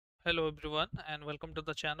Hello everyone and welcome to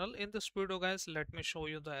the channel. In this video guys, let me show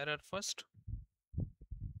you the error first.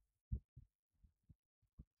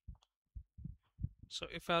 So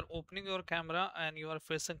if you are opening your camera and you are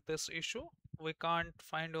facing this issue, we can't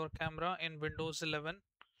find your camera in Windows 11.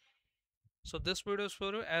 So this video is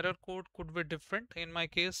for you. Error code could be different. In my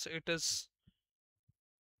case it is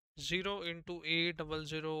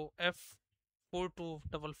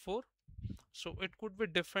 0xa00f4244. So it could be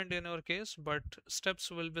different in your case, but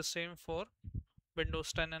steps will be same for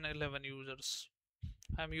Windows 10 and 11 users.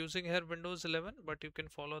 I'm using here Windows 11, but you can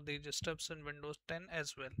follow these steps in Windows 10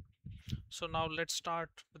 as well. So now let's start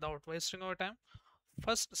without wasting our time.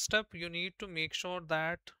 First step, you need to make sure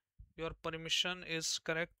that your permission is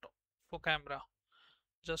correct for camera.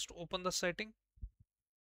 Just open the setting.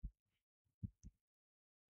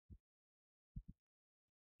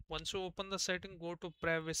 Once you open the setting, go to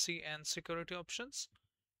privacy and security options.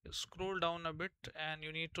 You scroll down a bit and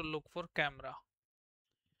you need to look for camera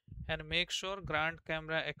and make sure grant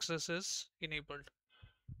camera access is enabled.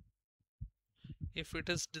 If it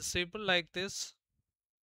is disabled like this,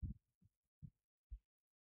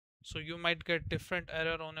 so you might get different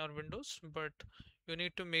error on your Windows, but you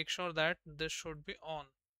need to make sure that this should be on.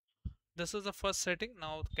 This is the first setting.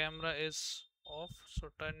 Now the camera is off, so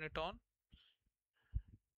turn it on.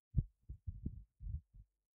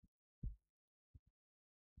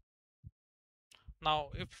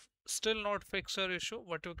 Now if still not fix your issue,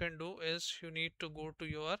 what you can do is you need to go to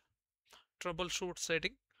your troubleshoot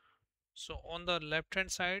setting. So on the left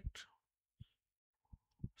hand side,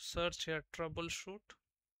 search here troubleshoot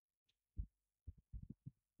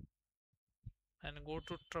and go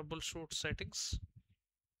to troubleshoot settings,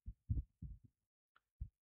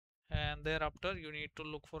 and thereafter you need to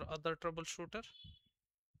look for other troubleshooter.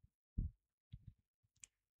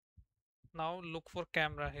 Now look for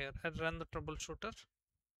camera here and run the troubleshooter.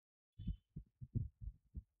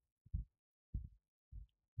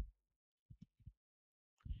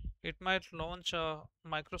 It might launch a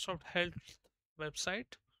Microsoft Health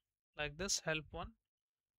website like this, help one.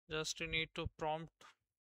 Just you need to prompt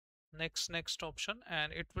next option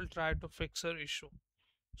and it will try to fix your issue.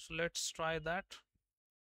 So let's try that.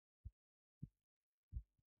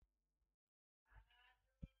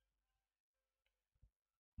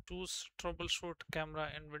 Choose troubleshoot camera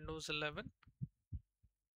in Windows 11.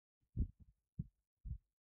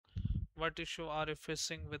 What issue are you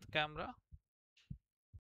facing with camera?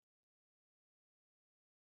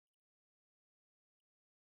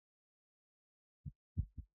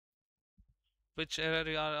 Which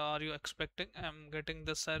error are you expecting? I'm getting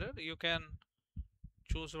this error. You can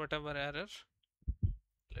choose whatever error.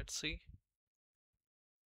 Let's see.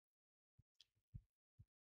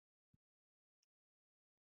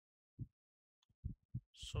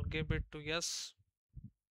 So give it to yes.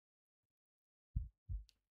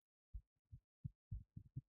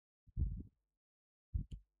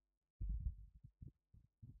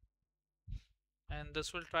 And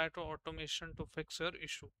this will try to automation to fix your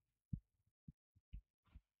issue.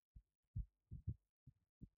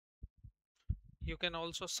 You can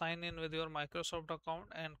also sign in with your Microsoft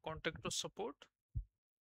account and contact to support.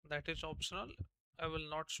 That is optional. I will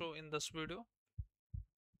not show in this video.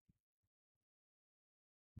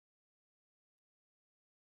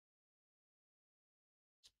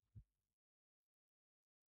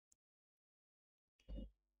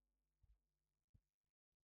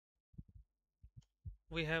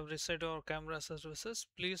 We have reset our camera services.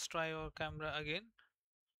 Please try your camera again.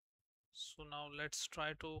 So now let's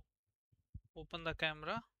try to open the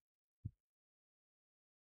camera,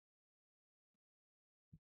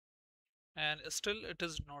 and still it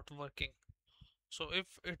is not working. So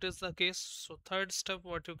if it is the case, so third step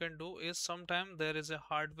what you can do is sometime there is a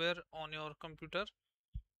hardware on your computer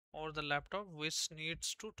or the laptop which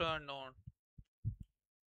needs to turn on.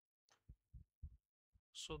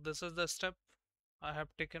 So this is the step I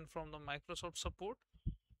have taken from the Microsoft support.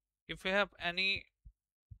 If you have any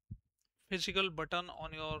physical button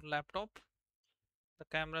on your laptop, the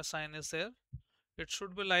camera sign is there. It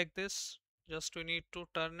should be like this. Just we need to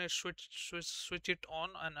turn it, switch it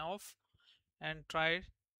on and off and try.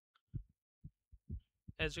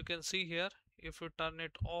 As you can see here, if you turn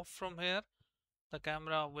it off from here, the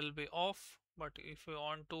camera will be off, but if you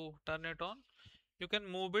want to turn it on, you can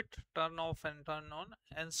move it, turn off and turn on,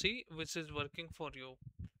 and see which is working for you.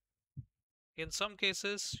 In some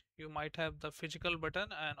cases you might have the physical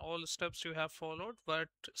button and all steps you have followed but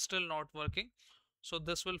still not working, so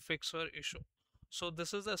this will fix your issue. So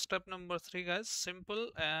this is the step number 3 guys,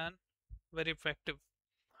 simple and very effective.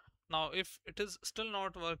 Now if it is still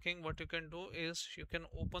not working, what you can do is you can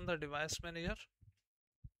open the device manager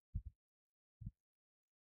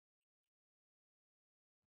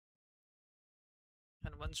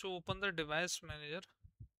once you open the device manager,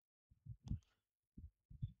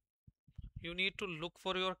 you need to look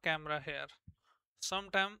for your camera here.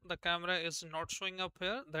 Sometime the camera is not showing up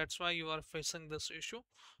here, that's why you are facing this issue.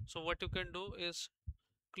 So what you can do is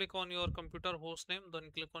click on your computer hostname,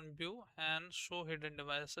 then click on view and show hidden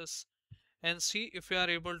devices, and see if you are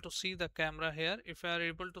able to see the camera here. If you are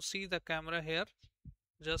able to see the camera here,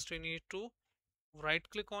 just you need to right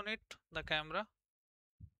click on it, the camera,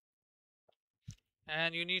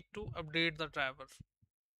 and you need to update the driver.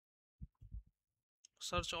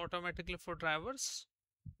 Search automatically for drivers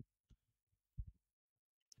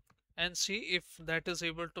and see if that is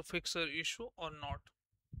able to fix your issue or not.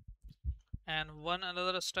 And one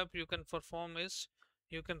another step you can perform is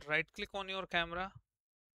you can right click on your camera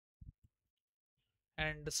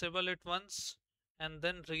and disable it once and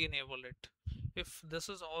then re-enable it. If this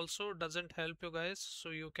is also doesn't help you guys, so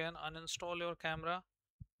you can uninstall your camera,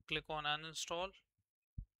 click on uninstall,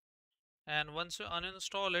 and once you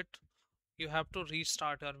uninstall it, you have to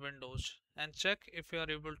restart your Windows and check if you are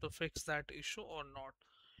able to fix that issue or not.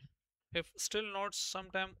 If still not,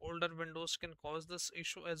 sometime older Windows can cause this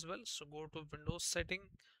issue as well. So go to Windows setting,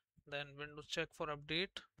 then Windows check for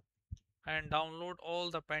update, and download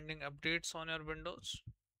all the pending updates on your Windows.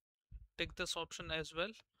 Tick this option as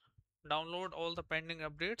well. Download all the pending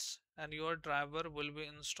updates and your driver will be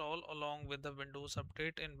installed along with the Windows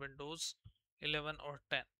update in Windows 11 or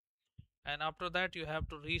 10. And after that you have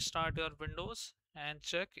to restart your Windows and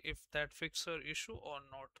check if that fixes your issue or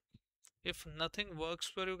not. If nothing works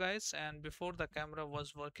for you guys and before the camera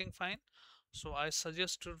was working fine, so I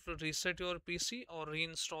suggest to reset your PC or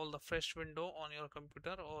reinstall the fresh window on your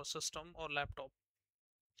computer or system or laptop.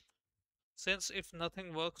 Since if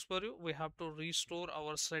nothing works for you, we have to restore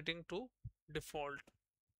our setting to default.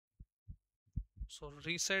 So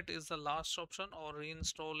reset is the last option, or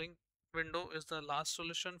reinstalling window is the last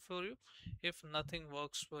solution for you if nothing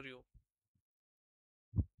works for you.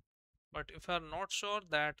 But if you are not sure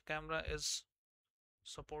that camera is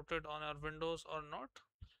supported on your Windows or not,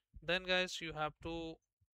 then guys you have to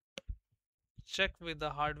check with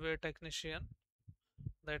the hardware technician.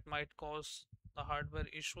 That might cause the hardware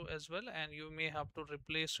issue as well, and you may have to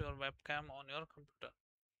replace your webcam on your computer.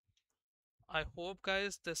 I hope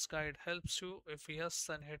guys this guide helps you. If yes,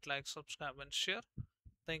 then hit like, subscribe and share.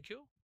 Thank you.